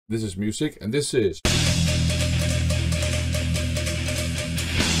This is music, and this is...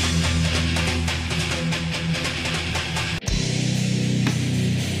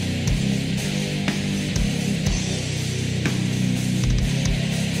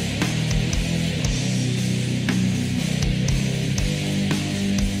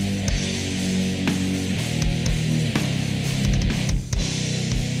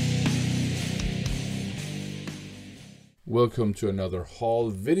 Welcome to another haul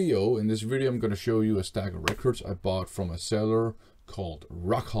video. In this video I'm going to show you a stack of records I bought from a seller called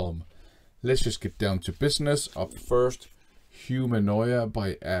Rockholm. Let's just get down to business. Up first, Humanoia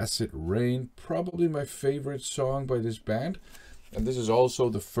by Acid Rain, probably my favorite song by this band. And this is also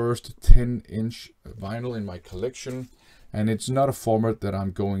the first 10-inch vinyl in my collection. And it's not a format that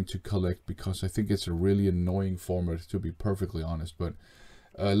I'm going to collect because I think it's a really annoying format, to be perfectly honest. But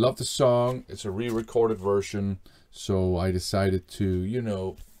I love the song. It's a re-recorded version. So I decided to, you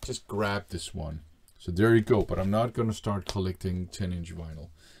know, just grab this one. So there you go. But I'm not going to start collecting 10-inch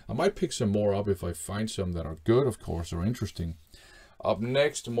vinyl. I might pick some more up if I find some that are good, of course, or interesting. Up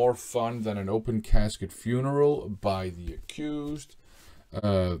next, More Fun Than an Open Casket Funeral by The Accused.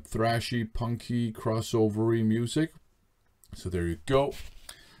 Thrashy, punky, crossovery music. So there you go.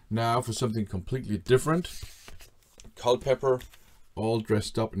 Now for something completely different. Culpepper, All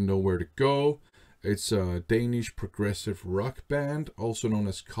Dressed Up and Nowhere to Go. It's a Danish progressive rock band, also known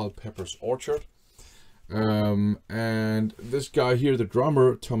as Culpepper's Orchard. And this guy here, the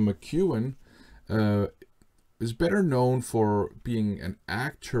drummer, Tom McEwen, is better known for being an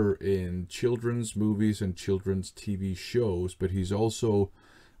actor in children's movies and children's TV shows, but he's also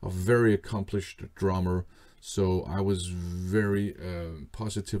a very accomplished drummer. So I was very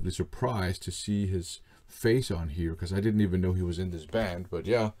positively surprised to see his face on here, because I didn't even know he was in this band. But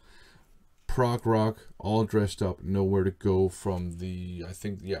yeah, prog rock, All Dressed Up, Nowhere to Go from the, I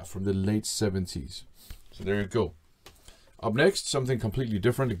think, yeah, from the late 70s. So there you go. Up next, something completely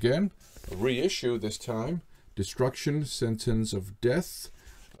different again. A reissue this time. Destruction, Sentence of Death.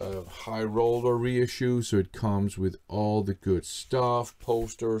 High roller reissue, so it comes with all the good stuff.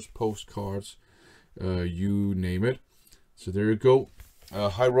 Posters, postcards, you name it. So there you go.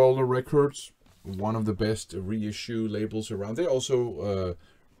 High Roller Records, one of the best reissue labels around. They also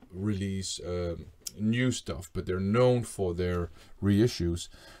release new stuff, but they're known for their reissues.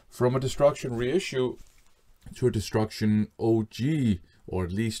 From a Destruction reissue to a Destruction OG, or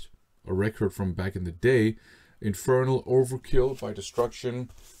at least a record from back in the day, Infernal Overkill by Destruction.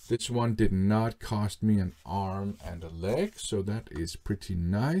 This one did not cost me an arm and a leg, so that is pretty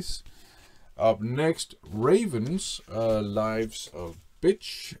nice. Up next, Ravens, Lives of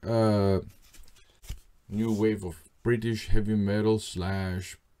Bitch, new wave of British heavy metal /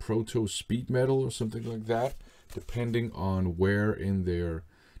 proto speed metal or something like that, depending on where in their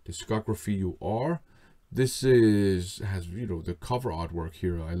discography you are. This has, you know, the cover artwork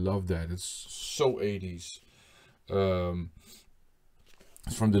here. I love that. It's so 80s.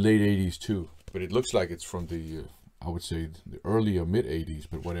 It's from the late 80s too, but it looks like it's from the I would say the early or mid 80s,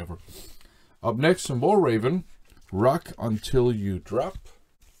 but whatever. Up next, some more Raven, Rock Until You Drop,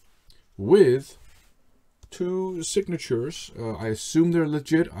 with two signatures. I assume they're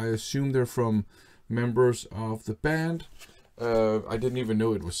legit. I assume they're from members of the band. I didn't even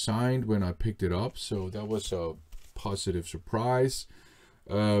know it was signed when I picked it up, so that was a positive surprise.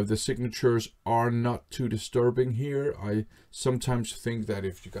 The signatures are not too disturbing here. I sometimes think that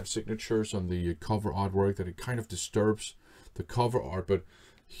if you got signatures on the cover artwork, that it kind of disturbs the cover art, but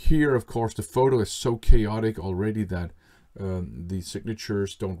here, of course, the photo is so chaotic already that the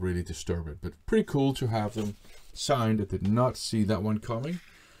signatures don't really disturb it. But pretty cool to have them signed. I did not see that one coming.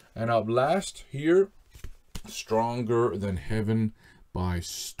 And up last here, Stronger Than Heaven by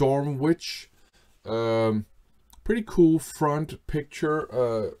Stormwitch. Pretty cool front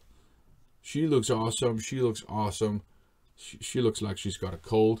picture. She looks awesome. She looks awesome. She looks like she's got a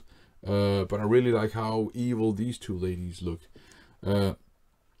cold. But I really like how evil these two ladies look.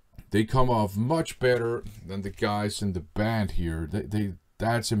 They come off much better than the guys in the band here.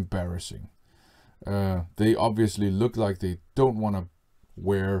 That's embarrassing. They obviously look like they don't want to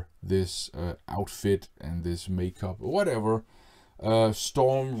wear this outfit and this makeup or whatever.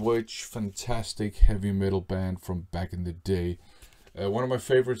 Stormwitch, fantastic heavy metal band from back in the day. One of my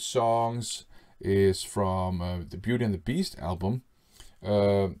favorite songs is from the Beauty and the Beast album,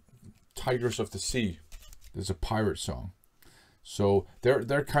 Tigers of the Sea. There's a pirate song. So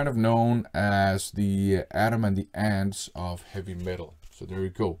they're kind of known as the Adam and the Ants of heavy metal. So there you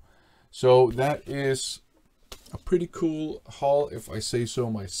go. So that is a pretty cool haul, if I say so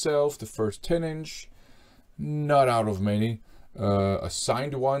myself. The first 10-inch, not out of many. a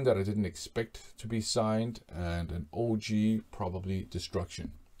signed one that I didn't expect to be signed, and an OG, probably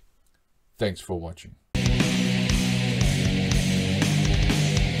Destruction. Thanks for watching.